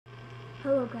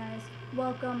Hello guys,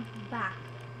 welcome back.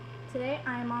 Today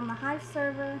I am on the Hive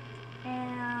Server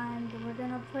and we're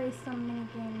gonna play some mini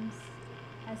games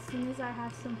as soon as I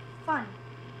have some fun.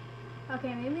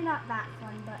 Okay, maybe not that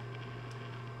fun, but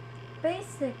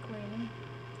basically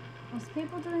there's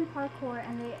people doing parkour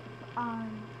and they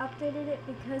updated it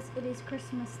because it is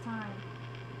Christmas time.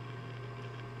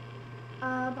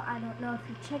 I don't know if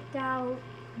you checked out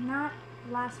not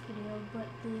last video but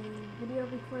the video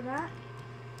before that.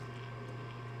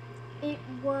 It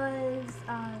was,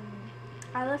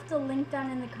 I left a link down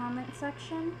in the comment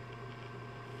section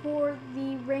for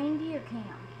the reindeer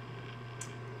camp.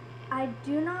 I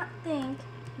do not think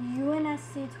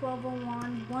UNSC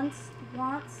 1201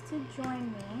 wants to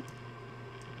join me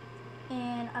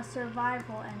in a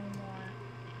survival anymore.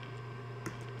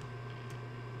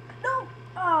 No!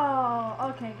 Oh,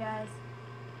 okay guys.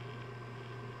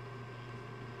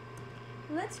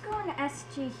 Let's go into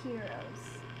SG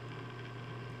Heroes.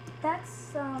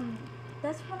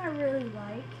 That's what I really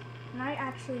like, and I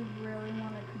actually really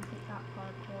want to complete that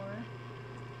parkour.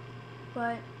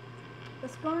 But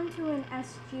let's go into an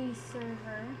SG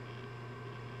server.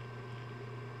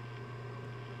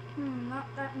 Not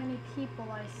that many people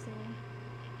I see.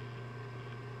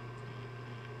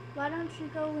 Why don't you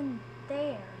go in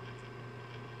there?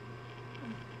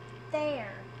 In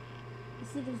there. You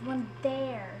see, there's one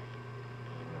there.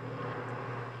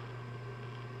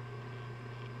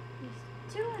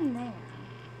 Two in there.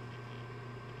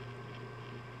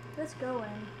 Let's go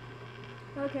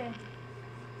in. Okay.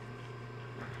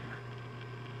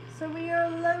 So we are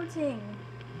loading.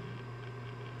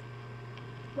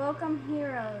 Welcome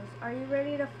heroes. Are you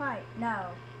ready to fight?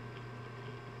 No.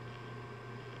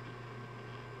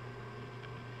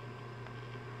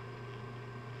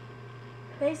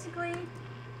 Basically,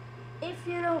 if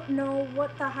you don't know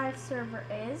what the Hive server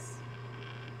is,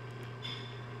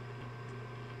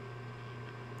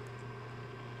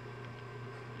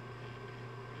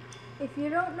 if you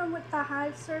don't know what the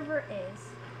Hive server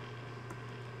is,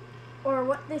 or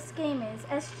what this game is,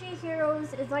 SG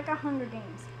Heroes is like a Hunger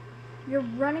Games. You're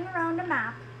running around a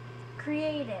map,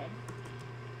 created,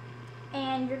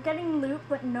 and you're getting loot,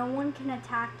 but no one can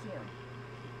attack you.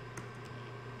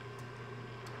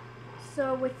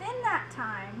 So within that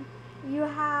time, you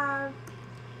have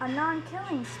a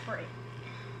non-killing spree.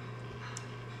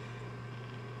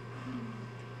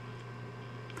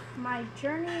 My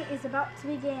journey is about to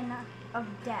begin of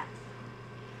death.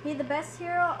 Be the best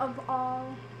hero of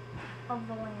all of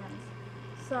the lands.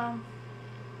 So,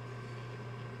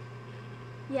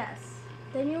 yes.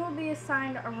 Then you will be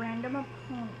assigned a random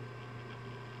opponent.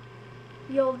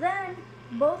 You'll then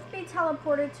both be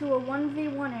teleported to a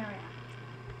 1v1 area.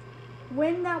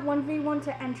 Win that 1v1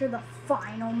 to enter the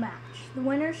final match. The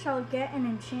winner shall get an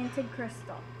enchanted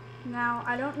crystal. Now,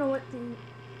 I don't know what the...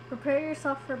 Prepare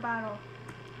yourself for battle.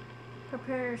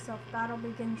 Prepare yourself, battle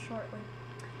begins shortly.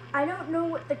 I don't know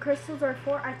what the crystals are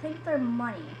for. I think they're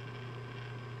money.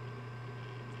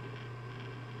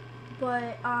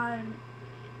 But,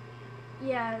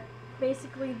 yeah,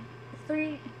 basically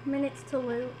 3 minutes to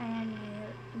loot and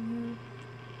you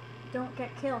don't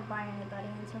get killed by anybody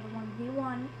until the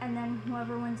 1v1, and then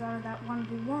whoever wins out of that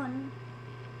 1v1.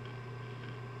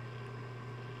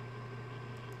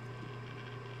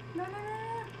 No.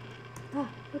 Oh,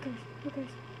 who cares?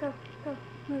 Go,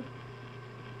 move.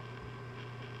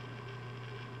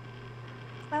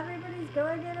 Everybody's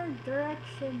going in a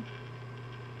direction.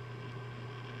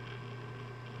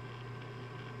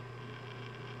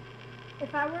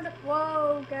 If I were to,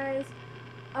 whoa, guys.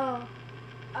 Oh,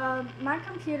 my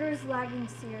computer is lagging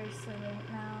seriously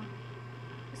right now.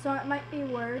 So it might be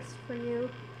worse for you.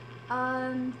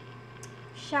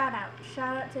 Shout out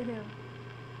to who?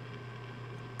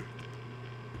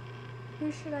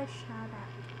 Who should I shout at?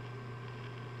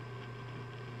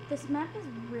 This map is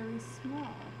really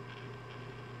small.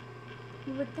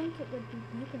 You would think it would be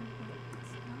bigger, but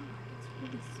it's not. It's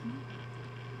really small.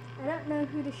 I don't know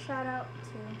who to shout out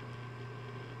to.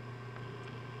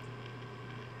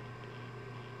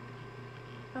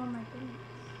 Oh my goodness.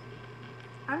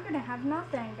 I'm gonna have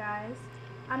nothing, guys.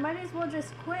 I might as well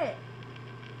just quit.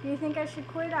 Do you think I should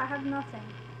quit? I have nothing.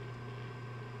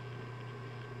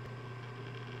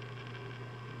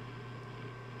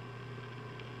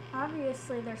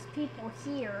 Obviously, there's people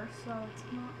here, so it's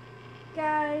not...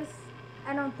 Guys,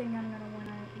 I don't think I'm gonna win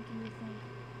it. Do you think?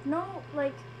 No,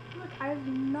 like, look, I have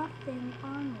nothing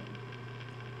on me.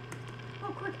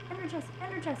 Oh, quick, ender chest,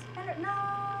 no!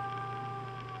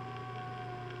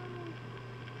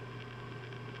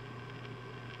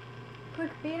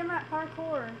 Quick, beat him at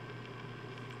parkour.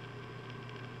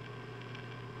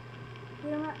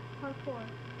 Beat him at parkour.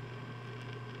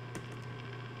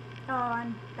 Oh,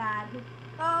 I'm bad.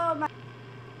 Oh my.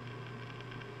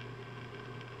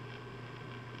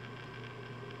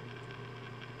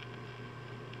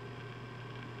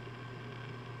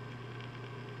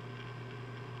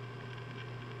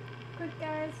 Quick,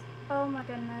 guys. Oh my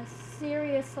goodness.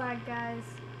 Serious lag, guys.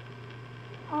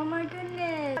 Oh my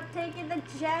goodness. I'm taking the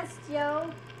chest,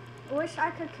 yo. I wish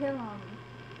I could kill him.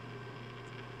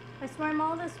 I swam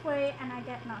all this way and I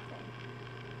get nothing.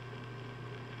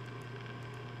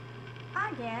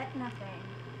 I get nothing.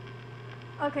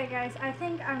 Okay, guys. I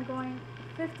think I'm going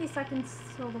 50 seconds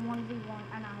till the 1v1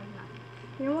 and I have nothing.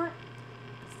 You know what?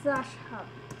 Slash hub.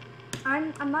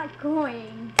 I'm not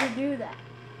going to do that.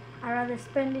 I'd rather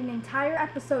spend an entire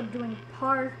episode doing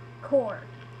parkour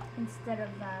instead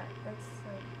of that. That's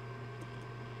like...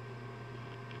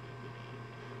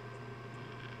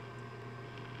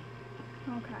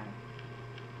 Okay.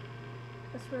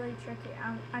 That's really tricky.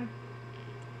 I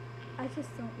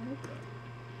just don't like it.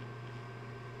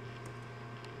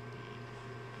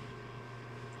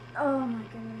 Oh my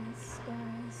goodness,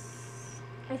 guys.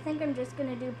 I think I'm just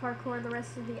gonna do parkour the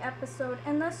rest of the episode,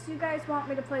 unless you guys want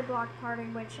me to play Block Party,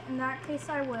 which in that case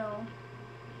I will.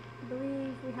 I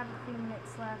believe we have a few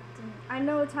minutes left, and I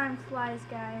know time flies,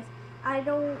 guys. I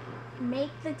don't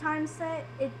make the time set,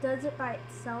 it does it by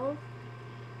itself.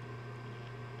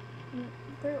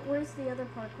 Where's the other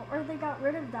parkour? Or they got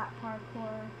rid of that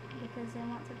parkour because they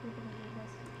want some people to do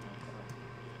this parkour.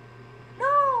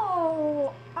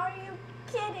 No! Are you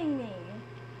kidding me?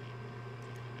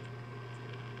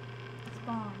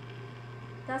 Bomb.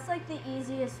 That's like the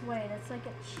easiest way. That's like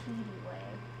a cheaty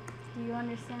way. Do you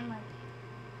understand? Like,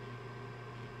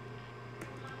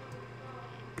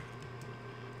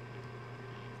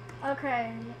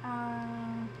 okay.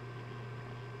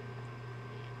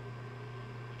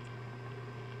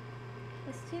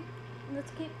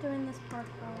 Let's keep doing this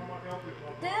parkour.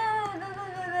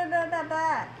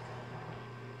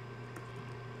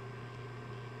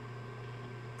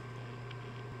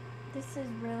 This is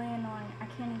really annoying. I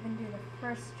can't even do the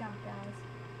first jump, guys.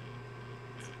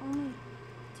 It's only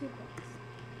 2 clicks.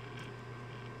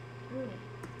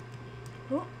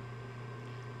 Ooh. Ooh.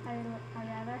 I'd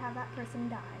rather have that person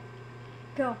die.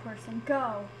 Go, person,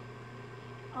 go.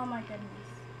 Oh my goodness.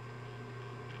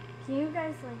 Can you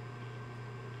guys, like...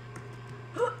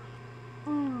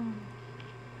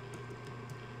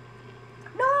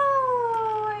 No!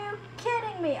 Are you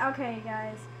kidding me? Okay,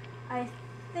 guys. I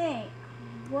think...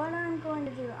 what I'm going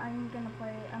to do, I'm going to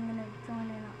join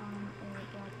in on a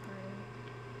block party.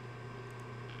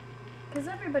 Because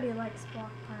everybody likes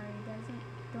block party,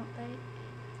 don't they?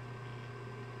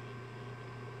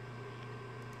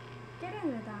 Get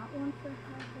into that one for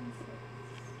heaven's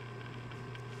sakes.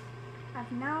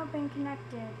 I've now been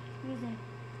connected using...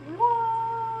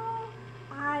 Whoa!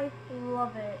 I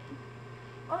love it.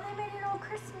 Oh, they made it all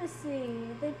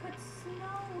Christmassy. They put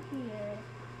snow here.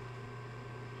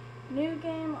 New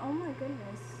game, oh my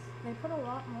goodness. They put a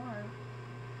lot more.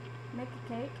 Make a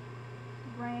cake.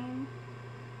 Rain.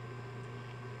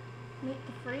 Meet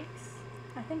the freaks.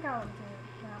 I think I'll do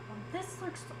that one. This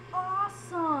looks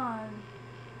awesome!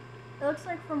 It looks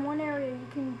like from one area you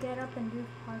can get up and do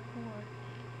parkour.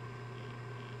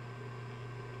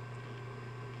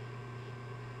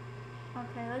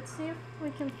 Okay, let's see if we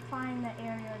can find the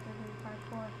area to do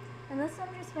parkour. Unless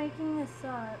I'm just making this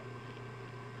up.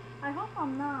 I hope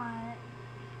I'm not.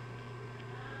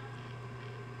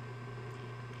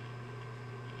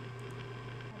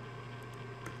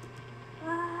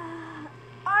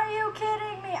 Are you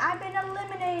kidding me? I've been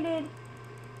eliminated.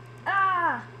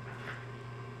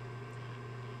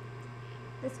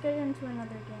 Let's get into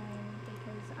another game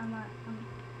because I'm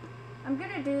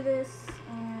gonna do this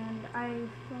and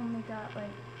I've only got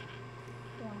like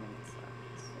 4 minutes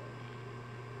left. So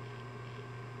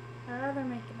I'd rather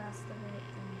make the best of it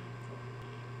than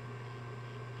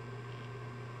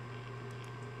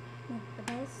make the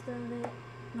best of it,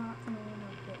 not known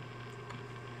of it.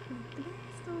 Make the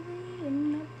best of it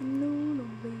and not known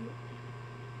of it.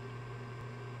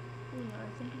 Ooh, I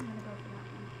think I'm gonna go for that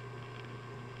one.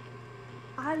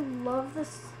 I love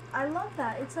this. I love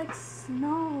that. It's like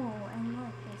snow. And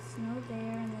look, there's snow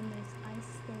there, and then there's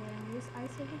ice there, and there's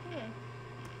ice over there.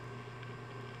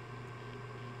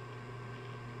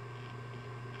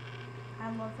 I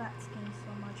love that skin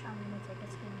so much. I'm gonna take a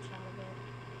screenshot of it.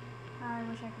 I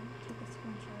wish I could take a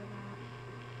screenshot of that.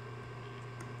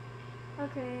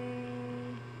 Okay.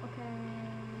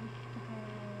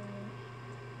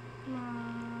 Come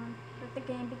on. Let the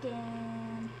game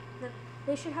begin.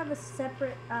 They should have a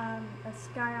separate, a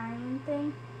Sky Island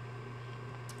thing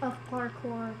of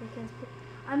parkour because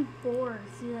I'm bored.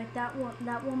 See, like that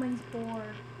woman's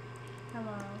bored.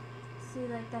 Hello. See,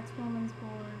 like, that's woman's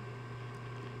board.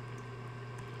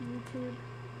 YouTube.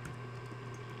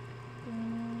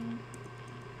 Gaming.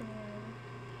 Fair.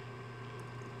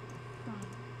 Fun.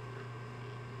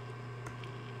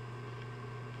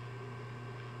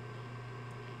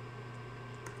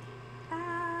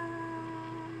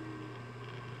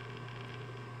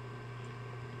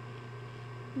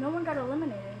 No one got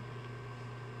eliminated.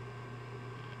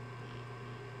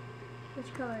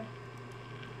 Which color?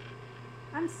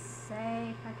 I'm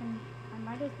safe. I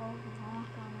might as well walk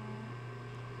on it.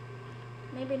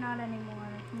 Maybe not anymore.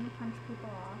 Can you punch people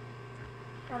off?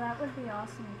 Oh, that would be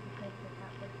awesome if you could, but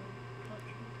that would be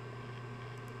torture.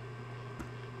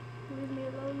 Leave me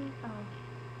alone. Oh,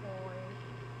 boy.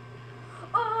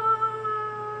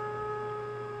 Oh!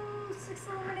 6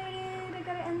 eliminated. I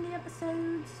gotta end the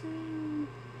episode soon.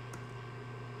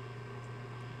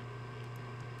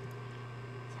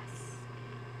 Yes.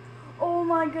 Oh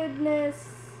my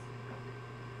goodness.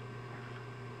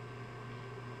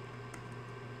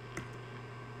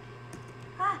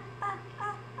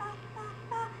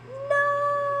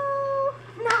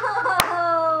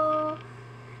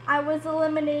 I was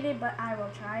eliminated, but I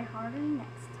will try harder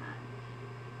next time.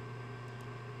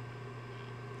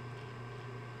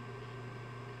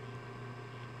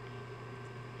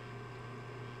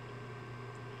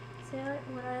 See,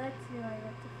 what I like to do, I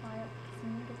like to fly up because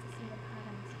then you get to see the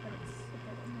patterns, but it's a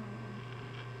bit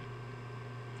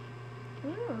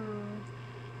annoying.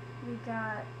 Ooh, we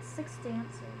got 6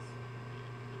 dancers.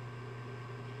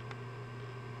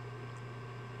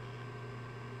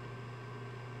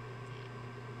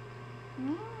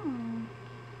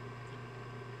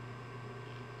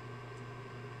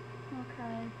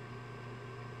 Okay.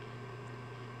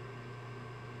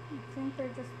 I think they're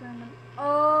just random.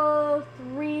 Oh,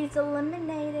 3's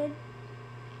eliminated.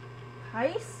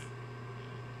 Heist?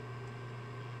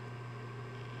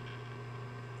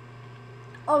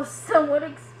 Oh, someone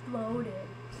exploded.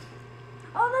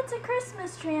 Oh, that's a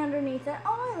Christmas tree underneath it.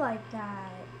 Oh, I like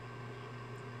that.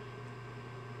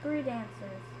 3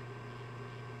 dancers.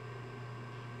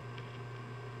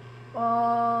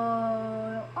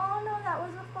 Oh, oh no, that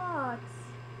was a fox.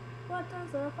 What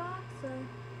does a fox say?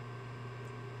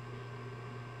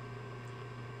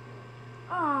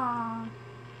 Aww.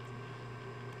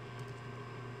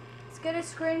 Let's get a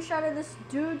screenshot of this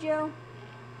dude, yo.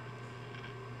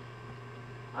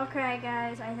 Okay,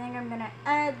 guys, I think I'm gonna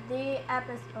end the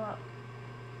episode.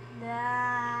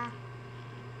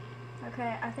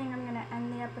 Okay, I think I'm gonna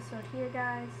end the episode here,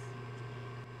 guys.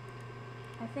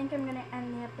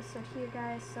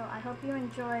 So I hope you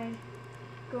enjoyed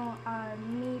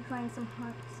me playing some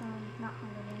not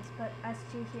Hunger Games, but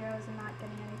SG Heroes and not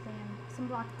getting anything, and some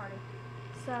Block Party.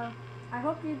 So I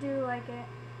hope you do like it.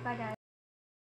 Bye, guys.